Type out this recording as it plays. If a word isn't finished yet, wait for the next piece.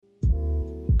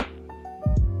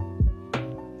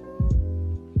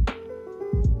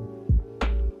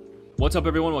What's up,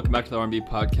 everyone? Welcome back to the R&B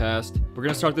podcast. We're going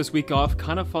to start this week off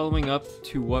kind of following up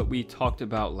to what we talked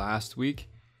about last week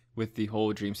with the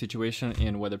whole dream situation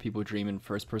and whether people dream in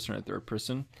first person or third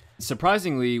person.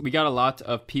 Surprisingly, we got a lot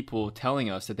of people telling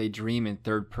us that they dream in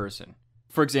third person.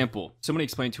 For example, somebody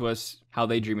explained to us how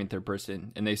they dream in third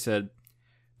person, and they said,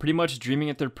 pretty much dreaming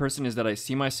in third person is that I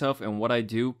see myself and what I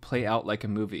do play out like a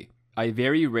movie. I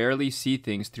very rarely see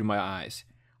things through my eyes.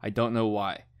 I don't know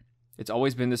why. It's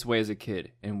always been this way as a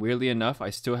kid, and weirdly enough,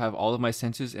 I still have all of my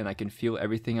senses and I can feel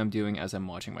everything I'm doing as I'm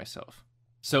watching myself.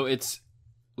 So it's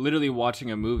literally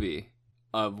watching a movie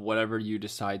of whatever you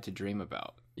decide to dream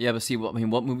about. Yeah, but see, what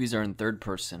movies are in third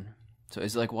person? So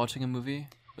is it like watching a movie?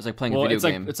 It's like playing a video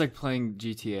game. It's like playing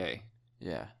GTA.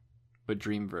 Yeah. But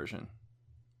dream version.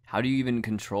 How do you even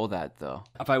control that, though?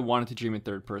 If I wanted to dream in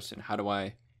third person, how do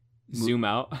I zoom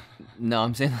out? No,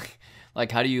 I'm saying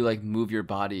like how do you like move your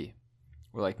body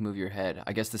or like move your head?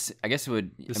 I guess it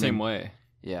would the same way.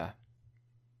 Yeah.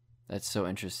 That's so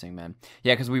interesting, man.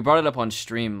 Yeah, because we brought it up on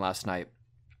stream last night.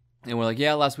 And we're like,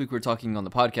 yeah, last week we were talking on the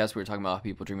podcast, we were talking about how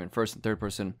people dream in first and third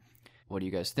person. What do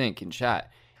you guys think in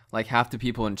chat? Like half the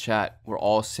people in chat were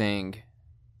all saying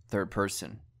third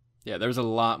person. Yeah, there's a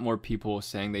lot more people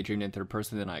saying they dreamed in third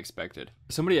person than I expected.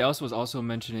 Somebody else was also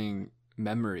mentioning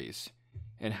memories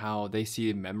and how they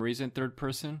see memories in third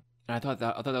person. And I thought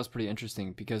that was pretty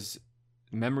interesting because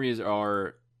memories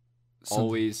are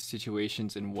always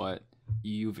situations in what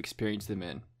you've experienced them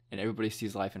in, and everybody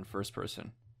sees life in first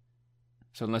person.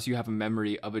 So unless you have a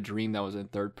memory of a dream that was in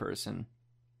third person,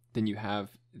 then you have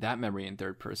that memory in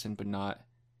third person, but not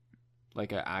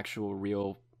like an actual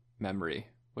real memory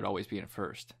would always be in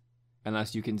first.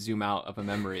 Unless you can zoom out of a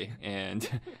memory and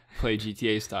play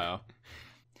GTA style.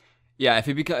 Yeah,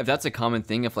 if that's a common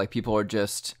thing, if like people are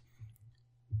just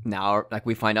now, like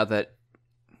we find out that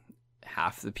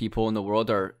half the people in the world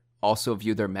are also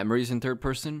view their memories in third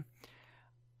person,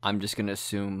 I'm just gonna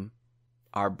assume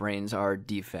our brains are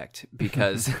defect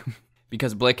because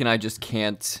Blake and I just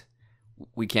can't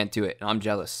do it. I'm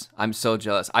jealous. I'm so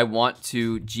jealous. I want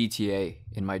to GTA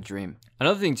in my dream.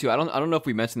 Another thing too, I don't know if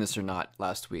we mentioned this or not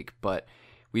last week, but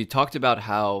we talked about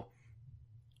how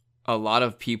a lot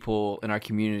of people in our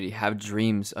community have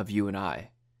dreams of you and I.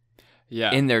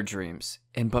 Yeah. In their dreams.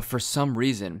 But for some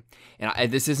reason,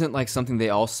 and this isn't like something they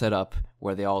all set up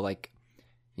where they all like,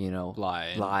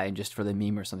 lie just for the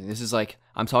meme or something. This is like,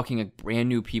 I'm talking like brand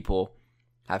new people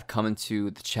have come into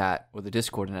the chat or the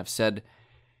Discord and have said,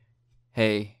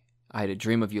 hey, I had a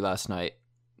dream of you last night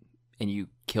and you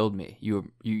killed me.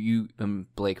 You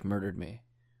and Blake murdered me.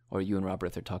 Or you and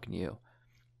Robert are talking to you.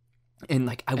 And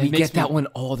like we get that one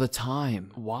all the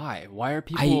time. Why? Why are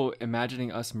people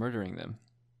imagining us murdering them?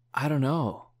 I don't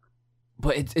know.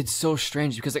 But it's so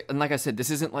strange because like I said, this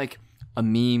isn't like a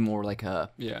meme or like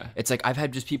a... Yeah. It's like I've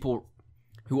had just people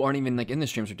who aren't even like in the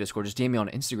streams or Discord just DM me on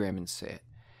Instagram and say it.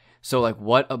 So like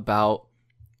what about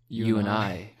you and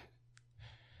I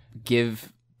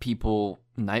give people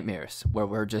nightmares where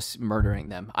we're just murdering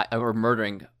them or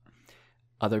murdering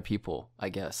other people, I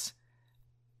guess.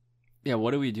 Yeah,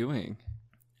 what are we doing?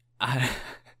 I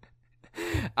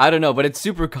don't know, but it's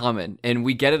super common and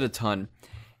we get it a ton.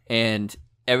 And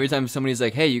every time somebody's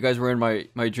like, hey, you guys were in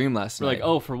my dream last night. We're like,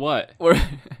 oh, for what? Or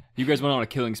you guys went on a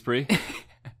killing spree?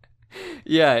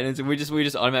 Yeah, and we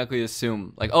just automatically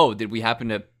assume like, oh, did we happen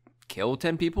to kill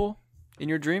 10 people in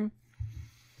your dream?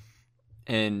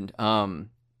 And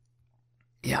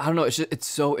yeah, I don't know. It's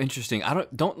so interesting.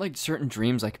 Don't like certain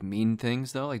dreams like mean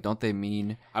things though. Like don't they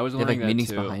mean? I was wondering like that meanings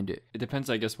too. Behind it. It depends,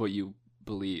 I guess, what you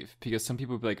believe. Because some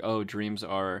people be like, oh, dreams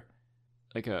are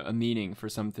like a meaning for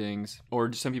some things,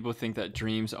 or some people think that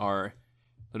dreams are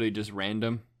literally just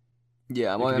random.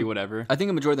 Yeah, it could be whatever. I think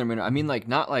a majority of them are. I mean, like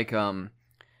not like I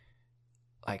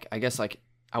guess like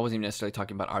I wasn't even necessarily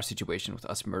talking about our situation with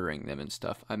us murdering them and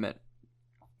stuff. I meant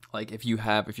like if you're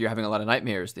having a lot of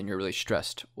nightmares, then you're really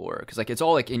stressed, or because like it's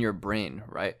all like in your brain,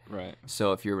 right? Right.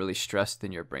 So if you're really stressed,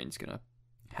 then your brain's gonna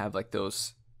have like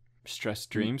those stress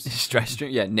dreams.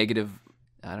 Yeah, negative.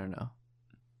 I don't know.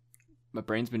 My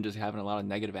brain's been just having a lot of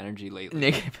negative energy lately.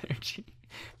 Negative energy.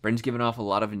 Brain's giving off a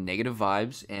lot of negative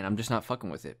vibes, and I'm just not fucking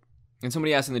with it. And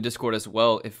somebody asked in the Discord as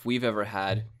well if we've ever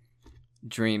had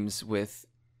dreams with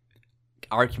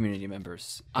our community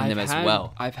members in them as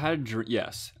well. I've had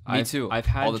yes. Me too. I've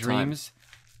had dreams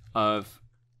of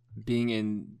being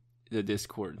in the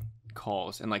Discord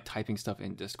calls and like typing stuff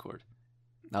in Discord.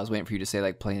 I was waiting for you to say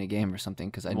like playing a game or something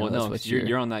because I know that's what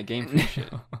you're on that game for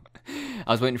shit.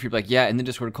 I was waiting for you to be like, yeah, in the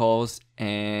Discord calls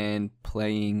and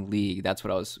playing League. That's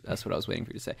what I was waiting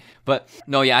for you to say. But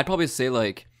no, yeah, I'd probably say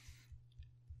like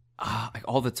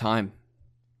all the time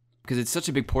because it's such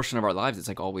a big portion of our lives. It's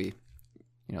like all we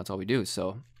That's all we do.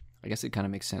 So I guess it kind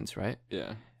of makes sense, right?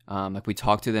 Yeah. Like we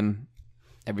talk to them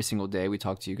every single day. We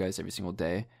talk to you guys every single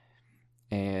day.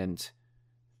 And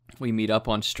we meet up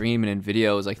on stream and in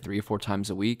videos like 3 or 4 times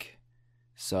a week.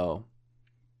 So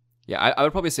yeah, I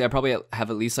would probably say I probably have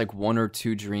at least like 1 or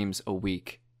 2 dreams a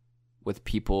week with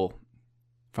people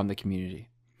from the community.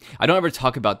 I don't ever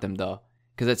talk about them though,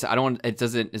 because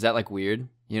is that like weird?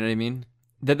 You know what I mean?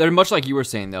 They're much like you were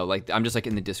saying though. Like I'm just like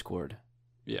in the Discord.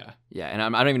 Yeah. Yeah, and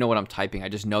I don't even know what I'm typing. I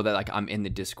just know that like I'm in the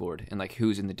Discord and like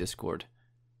who's in the Discord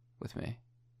with me,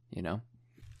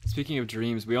 Speaking of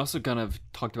dreams, we also kind of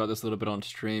talked about this a little bit on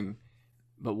stream,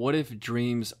 but what if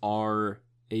dreams are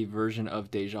a version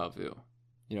of deja vu?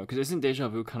 Because isn't deja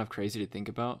vu kind of crazy to think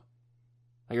about?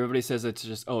 Like everybody says it's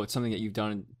just, it's something that you've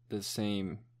done the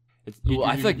same. Well,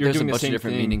 I feel like you're there's a doing bunch the of same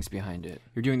different thing. meanings behind it.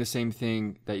 You're doing the same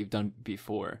thing that you've done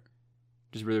before,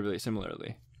 just really, really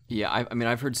similarly. Yeah, I mean,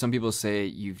 I've heard some people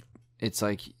say it's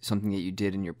like something that you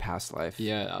did in your past life.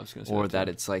 Yeah, I was going to say or that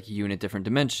it's like you in a different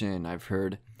dimension. I've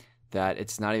heard that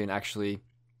it's not even actually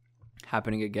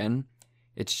happening again.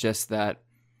 It's just that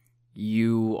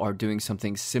you are doing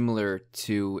something similar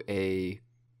to a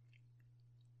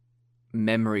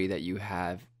memory that you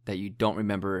have that you don't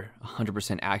remember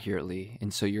 100% accurately,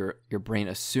 and so your brain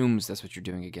assumes that's what you're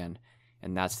doing again,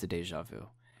 and that's the deja vu.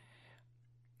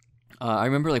 I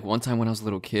remember like one time when I was a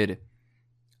little kid,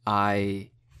 I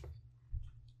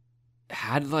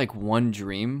had like one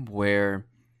dream where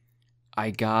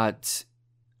I got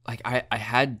like I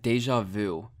had deja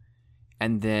vu,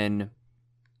 and then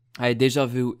I had deja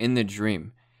vu in the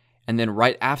dream, and then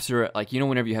right after, like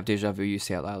whenever you have deja vu, you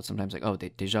say out loud sometimes like, oh,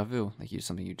 deja vu, like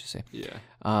something you just say. Yeah.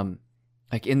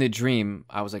 Like in the dream,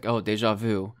 I was like, oh, deja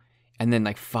vu, and then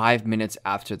like 5 minutes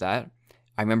after that,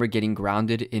 I remember getting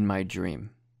grounded in my dream,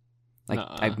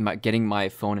 like getting my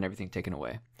phone and everything taken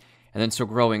away. And then so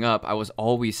growing up, I was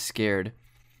always scared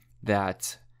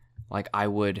that like I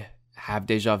would have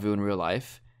deja vu in real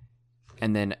life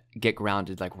and then get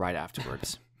grounded like right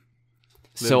afterwards.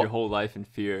 Live your whole life in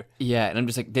fear. Yeah, and I'm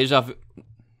just like, deja vu.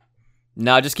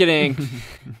 No, just kidding.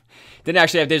 Didn't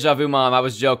actually have deja vu, Mom. I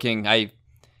was joking.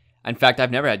 In fact, I've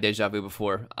never had deja vu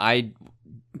before.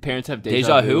 Parents have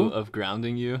deja vu of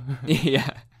grounding you. Yeah.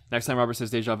 Next time Robert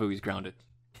says deja vu, he's grounded.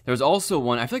 There was also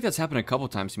one, I feel like that's happened a couple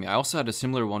times to me. I also had a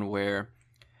similar one where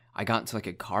I got into like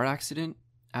a car accident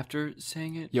after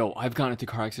saying it. Yo, I've gotten into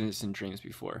car accidents in dreams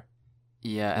before.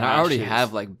 Yeah, and I already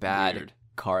have like bad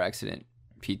car accident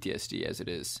PTSD as it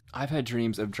is. I've had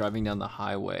dreams of driving down the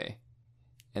highway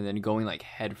and then going like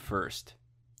head first,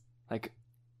 like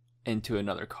into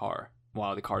another car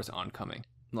while the car's oncoming.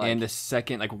 And the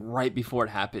second, like right before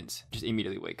it happens, just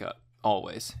immediately wake up.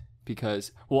 Always.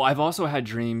 Because, well, I've also had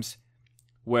dreams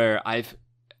where I've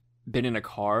been in a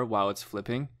car while it's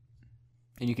flipping.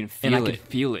 And you can feel it. And I can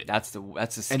feel it. That's the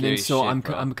scary And then so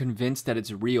shit, I'm convinced that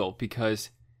it's real, because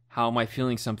how am I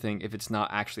feeling something if it's not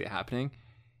actually happening?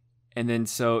 And then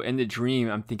so in the dream,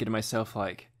 I'm thinking to myself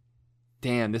like,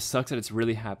 damn, this sucks that it's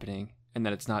really happening and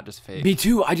that it's not just fake. Me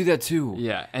too. I do that too.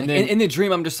 Yeah. And like, then in the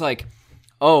dream, I'm just like,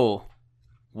 oh,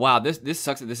 wow, this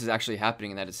sucks that this is actually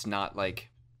happening and that it's not like,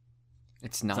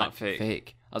 it's not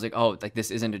fake. I was like, oh, like this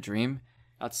isn't a dream?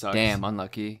 That sucks. Damn,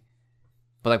 unlucky.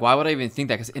 But like, why would I even think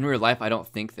that? Because in real life, I don't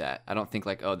think that. I don't think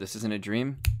like, oh, this isn't a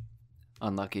dream?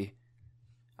 Unlucky.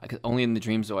 Only in the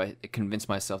dreams do I convince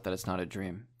myself that it's not a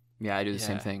dream. Yeah, I do the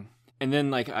same thing. And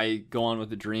then like I go on with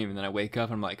the dream, and then I wake up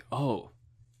and I'm like, oh,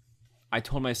 I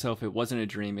told myself it wasn't a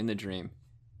dream in the dream,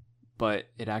 but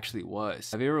it actually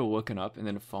was. Have you ever woken up and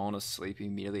then fallen asleep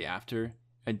immediately after?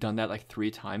 I've done that like 3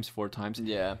 times, 4 times.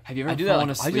 Yeah. Have you ever fallen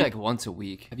asleep? I do that like once a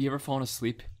week. Have you ever fallen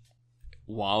asleep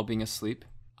while being asleep?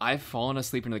 I've fallen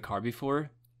asleep in the car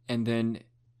before and then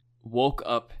woke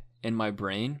up in my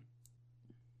brain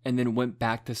and then went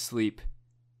back to sleep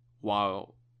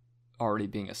while already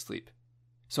being asleep.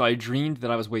 So I dreamed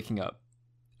that I was waking up,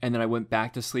 and then I went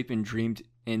back to sleep and dreamed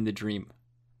in the dream.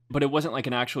 But it wasn't like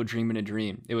an actual dream in a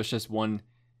dream. It was just one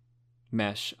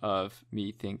mesh of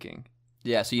me thinking.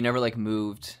 Yeah, so you never like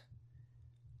moved.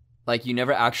 Like you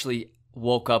never actually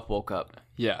woke up.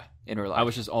 Yeah. In real life. I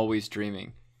was just always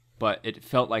dreaming. But it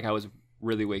felt like I was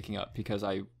really waking up because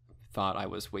I thought I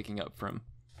was waking up from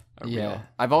a real.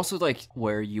 I've also like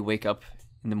where you wake up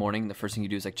in the morning, the first thing you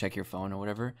do is like check your phone or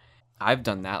whatever. I've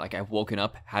done that. Like I've woken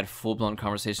up, had full-blown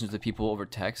conversations with people over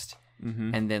text,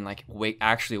 and then like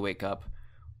actually wake up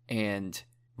and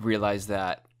realize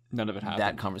that none of it happened.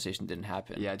 That conversation didn't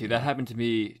happen. Yeah, dude, that happened to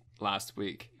me last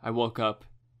week. I woke up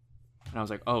and I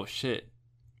was like, oh shit,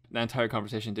 that entire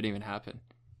conversation didn't even happen.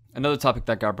 Another topic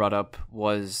that got brought up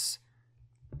was,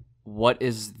 what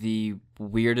is the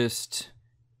weirdest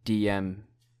DM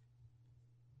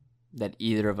that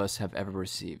either of us have ever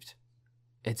received.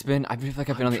 I feel like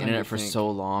I've been on the internet for so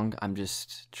long. I'm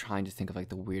just trying to think of like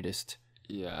the weirdest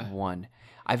one.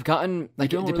 I've gotten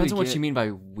like, it depends on what you mean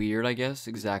by weird, I guess.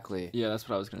 Exactly. Yeah, that's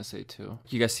what I was gonna say too.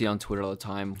 You guys see on Twitter all the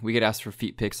time. We get asked for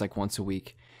feet pics like once a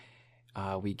week.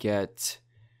 We get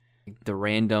the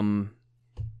random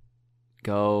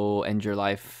go end your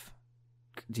life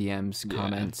DMs,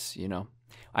 comments, you know.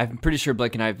 I'm pretty sure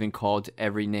Blake and I have been called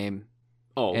every name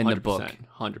in the book.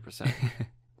 100%.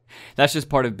 That's just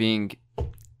part of being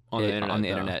on the internet.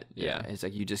 Internet. Yeah. It's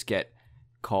like you just get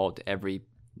called every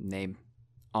name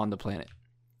on the planet.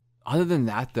 Other than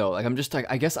that, though, like I'm just like,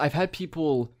 I guess I've had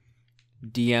people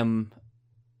DM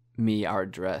me our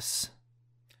address.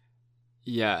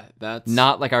 Yeah, that's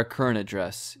not like our current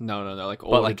address. No, like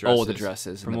old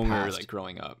addresses from in the when past. we were like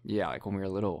growing up. Yeah, like when we were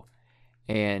little,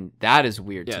 and that is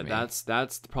weird to me. Yeah,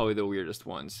 that's probably the weirdest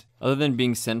ones. Other than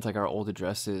being sent like our old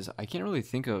addresses, I can't really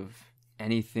think of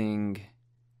anything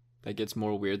that gets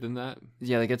more weird than that.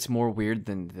 Yeah, that gets more weird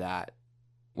than that.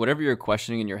 Whatever you're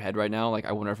questioning in your head right now, like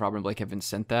I wonder if Robert and Blake have been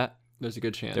sent that. There's a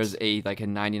good chance. There's a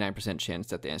 99% chance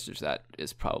that the answer to that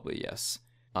is probably yes.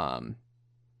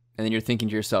 And then you're thinking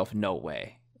to yourself, no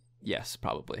way. Yes,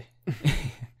 probably.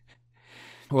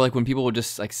 Or like when people will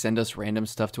just like send us random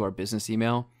stuff to our business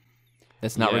email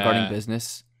that's not regarding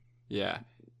business. Yeah.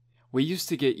 We used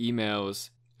to get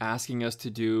emails asking us to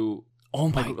do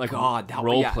God, that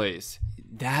role plays.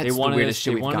 That's the weirdest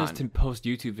shit we've gotten. They wanted us to post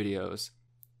YouTube videos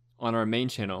on our main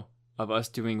channel of us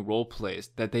doing role plays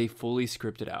that they fully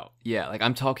scripted out. Yeah, like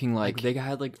I'm talking like they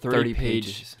had like 30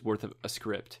 pages worth of a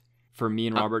script for me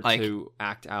and Robert to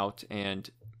act out and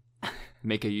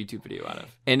make a YouTube video out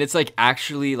of. And it's like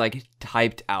actually like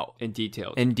typed out. And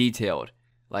detailed.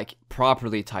 Like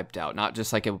properly typed out, not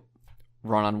just like a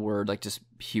run on Word, like just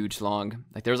huge long.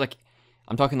 Like there's like,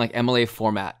 I'm talking like MLA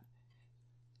format.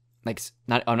 Like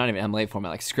not even MLA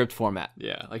format, like script format.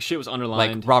 Yeah, like shit was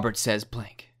underlined. Like Robert says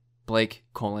blank, Blake,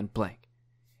 blank.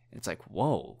 It's like,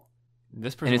 whoa.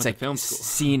 This person went to film school.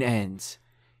 Scene ends.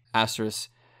 Asterisk.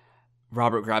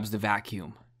 Robert grabs the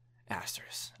vacuum.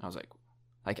 Asterisk. I was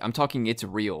like I'm talking it's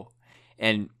real.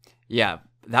 And yeah,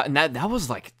 that was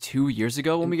like 2 years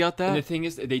ago when we got that. And the thing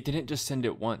is, they didn't just send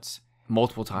it once.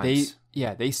 Multiple times.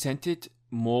 They sent it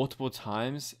multiple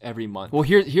times every month. Well,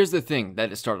 here's the thing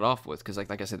that it started off with, because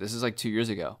like I said, this is like 2 years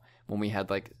ago when we had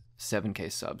like 7K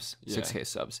subs, 6K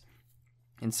subs.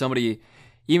 And somebody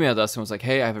emailed us and was like,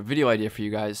 hey, I have a video idea for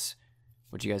you guys.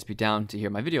 Would you guys be down to hear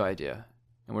my video idea?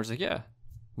 And we're just like, yeah.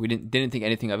 We didn't think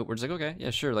anything of it. We're just like, okay, yeah,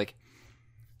 sure. Like,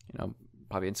 you know,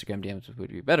 probably Instagram DMs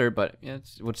would be better, but yeah,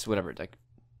 it's whatever. Like,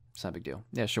 it's not a big deal.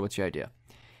 Yeah, sure. What's your idea?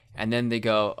 And then they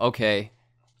go, okay.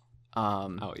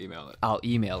 I'll email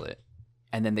it.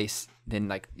 And then we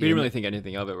didn't really think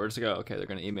anything of it. We're just like, oh, okay, they're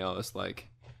gonna email us like,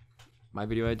 my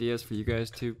video idea is for you guys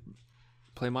to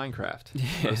play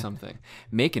Minecraft or something.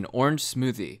 Make an orange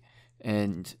smoothie.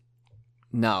 And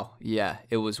no, yeah,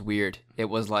 it was weird. It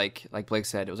was like Blake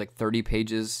said, it was like 30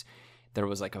 pages. There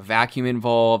was like a vacuum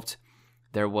involved.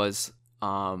 There was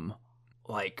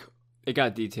like it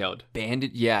got detailed.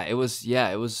 Banded. Yeah, it was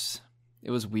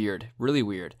weird, really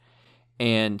weird.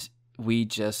 And we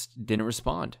just didn't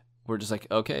respond. We're just like,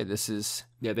 okay, this is...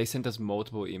 Yeah, they sent us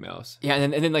multiple emails. Yeah,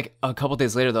 and then like a couple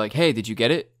days later, they're like, hey, did you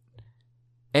get it?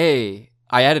 Hey,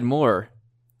 I added more.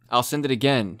 I'll send it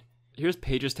again. Here's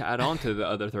pages to add on to the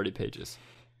other 30 pages.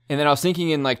 And then I was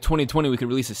thinking in like 2020 we could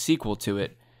release a sequel to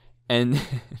it. And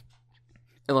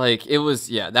like it was,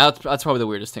 yeah, that's probably the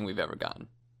weirdest thing we've ever gotten.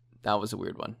 That was a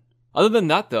weird one. Other than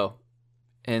that though,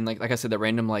 and like I said, the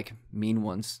random like mean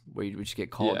ones where you just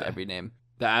get called every name.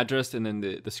 The address and then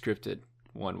the scripted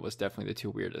one was definitely the two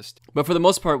weirdest. But for the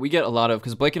most part, we get a lot of,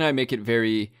 because Blake and I make it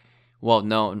very well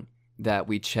known that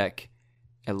we check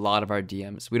a lot of our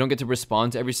DMs. We don't get to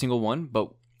respond to every single one,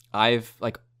 but I've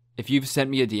like, if you've sent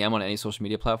me a DM on any social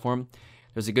media platform,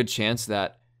 there's a good chance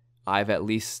that I've at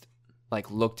least like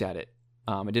looked at it.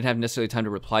 I didn't have necessarily time to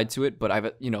reply to it, but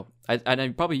I've, you know, I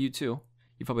probably you too.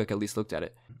 You probably like at least looked at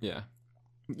it. Yeah.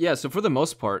 Yeah. So for the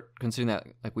most part, considering that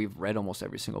like we've read almost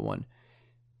every single one,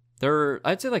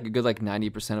 I'd say like a good like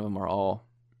 90% of them are all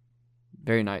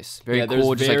very nice, very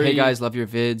cool. Just like, hey guys, love your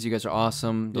vids. You guys are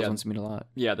awesome. Those ones mean a lot.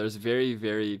 Yeah, there's very,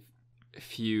 very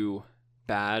few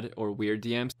bad or weird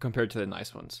DMs compared to the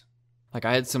nice ones. Like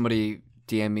I had somebody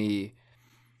DM me,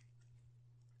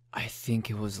 I think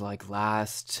it was like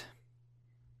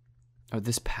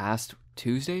this past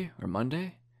Tuesday or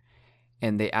Monday,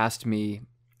 and they asked me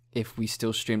if we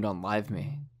still streamed on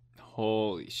LiveMe.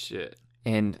 Holy shit.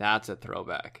 And that's a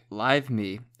throwback.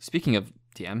 LiveMe, speaking of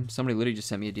DM, somebody literally just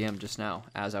sent me a DM just now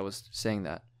as I was saying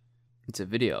that. It's a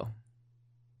video.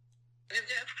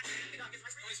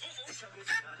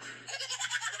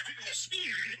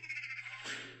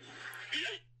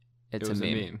 It's It was a a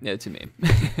meme. meme. Yeah, it's a meme.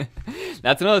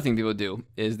 That's another thing people do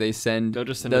is they send They'll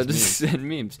just send us memes. send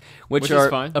memes, which Which are is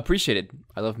fine. appreciated.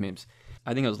 I love memes.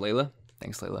 I think it was Layla.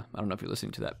 Thanks, Layla. I don't know if you're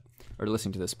listening to that or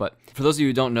listening to this, but for those of you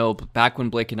who don't know, back when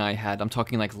Blake and I had, I'm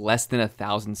talking like less than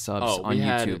 1,000 subs on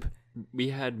YouTube, We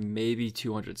had maybe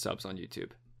 200 subs on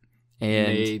YouTube. and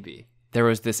Maybe. there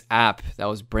was this app that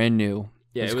was brand new.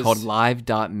 Yeah, it it was was- called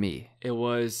Live.me. It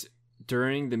was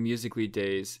during the Musical.ly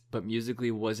days, but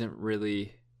Musical.ly wasn't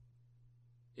really.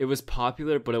 It was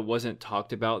popular, but it wasn't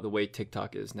talked about the way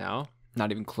TikTok is now.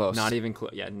 Not even close. Not even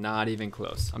close. Yeah, not even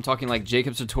close. I'm talking like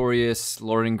Jacob Sartorius,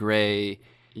 Lauren Gray,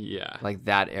 Yeah. like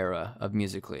that era of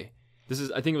Musical.ly.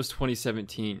 I think it was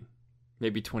 2017,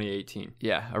 maybe 2018.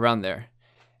 Yeah, around there.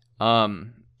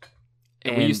 And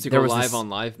we used to there go was live this- on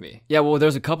LiveMe. Yeah, well,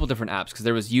 there's a couple different apps because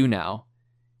there was YouNow,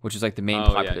 which is like the main Oh,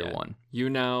 yeah, popular yeah. one,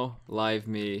 YouNow,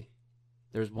 LiveMe.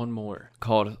 There's one more.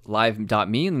 called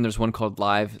Live.me, and then there's one called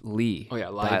Lively. Oh yeah,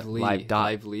 Dot- Lively. Live.ly.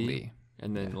 Lively.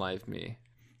 And then LiveMe.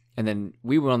 And then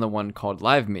we went on the one called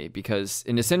LiveMe because,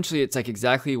 and essentially, it's like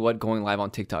exactly what going live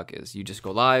on TikTok is. You just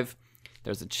go live.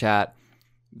 There's a chat.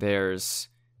 There's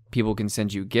people can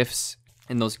send you gifts,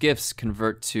 and those gifts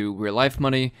convert to real life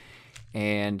money.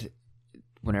 And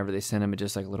whenever they send them, it's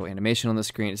just like a little animation on the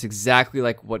screen. It's exactly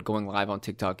like what going live on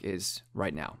TikTok is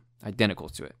right now, identical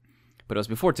to it. But it was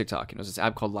before TikTok, and it was this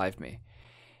app called LiveMe.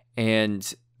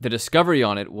 And the discovery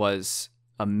on it was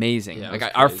amazing. Yeah, it like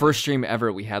was our crazy. first stream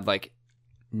ever, we had like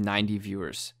 90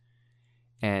 viewers,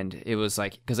 and it was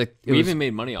like because like We even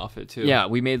made money off it too. yeah,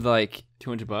 we made like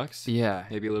 $200. yeah,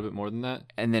 Maybe a little bit more than that.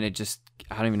 and then it just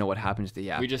I don't even know what happened to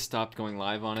the app We just stopped going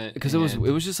live on it because and it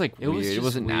was just like weird. just It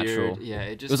wasn't weird. natural. Yeah,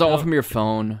 it just It was all felt- from your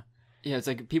phone. Yeah, it's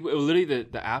like people. It was literally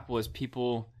the app was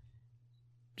people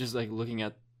just like looking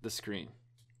at the screen.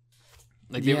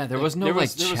 Yeah, there was no, like, there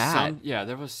was chat.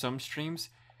 there was some streams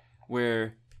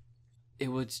where it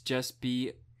would just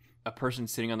be a person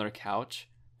sitting on their couch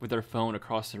with their phone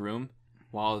across the room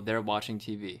while they're watching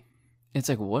TV. It's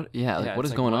like what? Yeah, like Yeah, what it's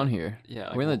is like, going what? on here? Yeah,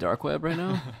 Are we in the dark web right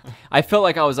now? I felt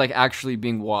like I was like actually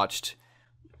being watched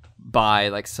by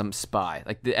like some spy,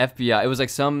 like the FBI. It was like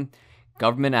some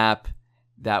government app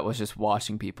that was just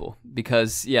watching people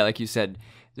because yeah, like you said,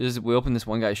 we opened this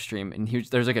one guy's stream and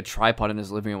there's like a tripod in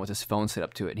his living room with his phone set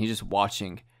up to it, and he's just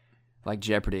watching like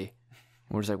Jeopardy.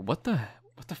 And we're just like, what the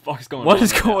fuck is going on? what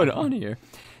is right now? going on here? And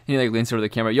he like leans over the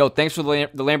camera. Yo, thanks for the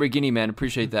Lamborghini, man.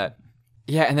 Appreciate that.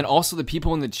 Yeah, and then also the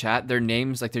people in the chat, their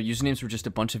names, like their usernames were just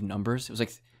a bunch of numbers. It was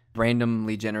like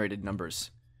randomly generated numbers.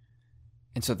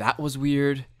 And so that was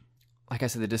weird. Like I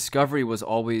said, the discovery was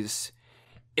always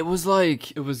it was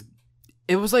like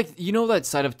you know that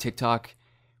side of TikTok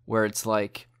where it's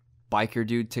like biker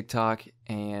dude TikTok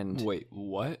and Wait,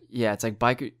 what? yeah, it's like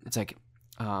biker it's like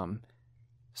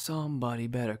somebody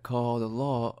better call the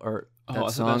law or Oh, that I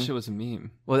thought song. that shit was a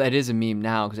meme. Well, that is a meme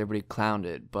now because everybody clowned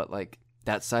it, but like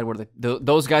that side where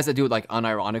those guys that do it like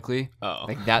unironically, Oh,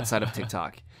 like that side of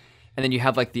TikTok, and then you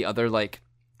have like the other like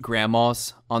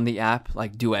grandmas on the app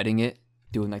like duetting it,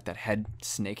 doing like that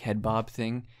snake head bob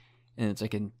thing, and it's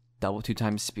like in double 2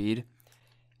 times speed,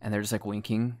 and they're just like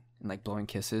winking and like blowing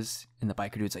kisses, and the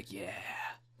biker dude's like, yeah,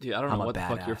 dude, I don't I'm know a what the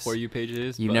fuck your badass. For You page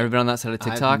is. you've but never been on that side of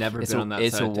TikTok. I've never been on that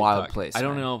it's side a of wild TikTok. place. I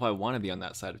don't man. know if I want to be on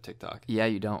that side of TikTok. Yeah,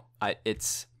 you don't.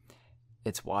 It's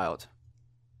wild.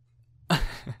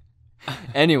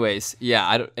 Anyways, yeah,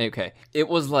 I don't. Okay, it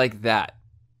was like that.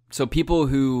 So people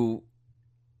who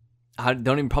probably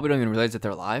don't even realize that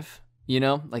they're live. You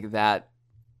know, like that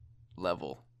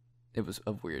level. It was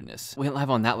of weirdness. We went live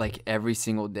on that like every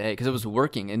single day because it was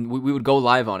working, and we would go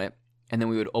live on it, and then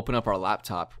we would open up our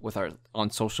laptop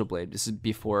on Social Blade. This is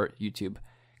before YouTube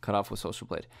cut off with Social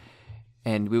Blade,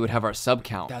 and we would have our sub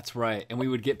count That's right, and we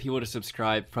would get people to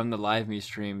subscribe from the LiveMe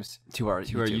streams to our our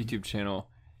YouTube channel.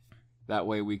 That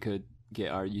way, we could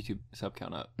get our YouTube sub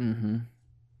count up, Mm-hmm.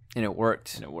 And it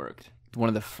worked. and it worked. One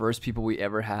of the first people we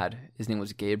ever had, his name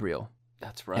was Gabriel,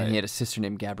 That's right. and he had a sister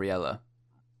named Gabriella.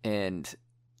 And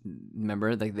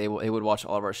remember, like they would watch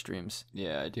all of our streams.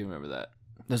 Yeah, I do remember that.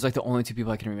 Those are like the only 2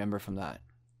 people I can remember from that,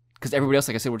 because everybody else,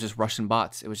 like I said, were just Russian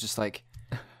bots. It was just like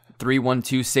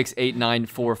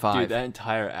 3126895. Dude, that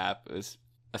entire app is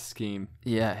a scheme.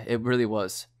 Yeah, it really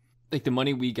was. Like the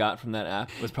money we got from that app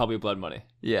was probably blood money.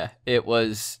 Yeah, it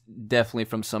was definitely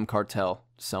from some cartel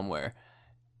somewhere.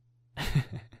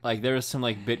 Like there was some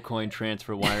like Bitcoin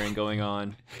transfer wiring going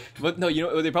on. But no, you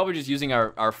know, they're probably just using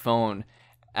our phone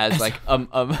as like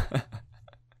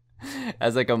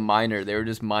as like a miner. They were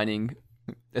just mining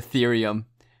Ethereum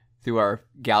through our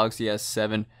Galaxy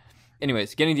S7.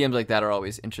 anyways, getting DMs like that are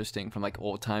always interesting from like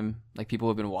old time, like people who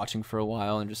have been watching for a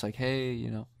while and just like, hey,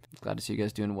 glad to see you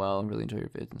guys doing well and really enjoy your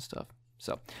vids and stuff.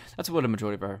 So that's what a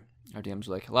majority of our DMs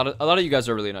are like. A lot of you guys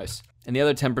are really nice. And the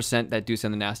other 10% that do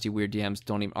send the nasty, weird DMs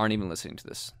aren't even listening to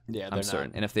this. Yeah, I'm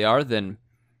certain. And if they are, then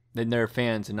they're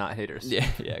fans and not haters. Yeah,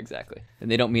 exactly. And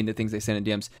they don't mean the things they send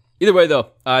in DMs. Either way,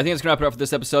 though, I think that's going to wrap it up for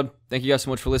this episode. Thank you guys so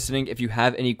much for listening. If you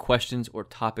have any questions or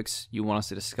topics you want us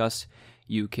to discuss,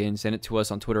 you can send it to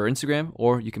us on Twitter or Instagram,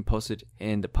 or you can post it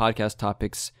in the podcast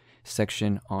topics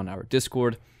section on our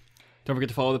Discord. Don't forget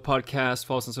to follow the podcast,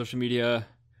 follow us on social media,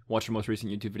 watch our most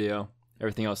recent YouTube video,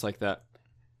 everything else like that.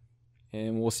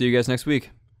 And we'll see you guys next week.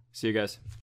 See you guys.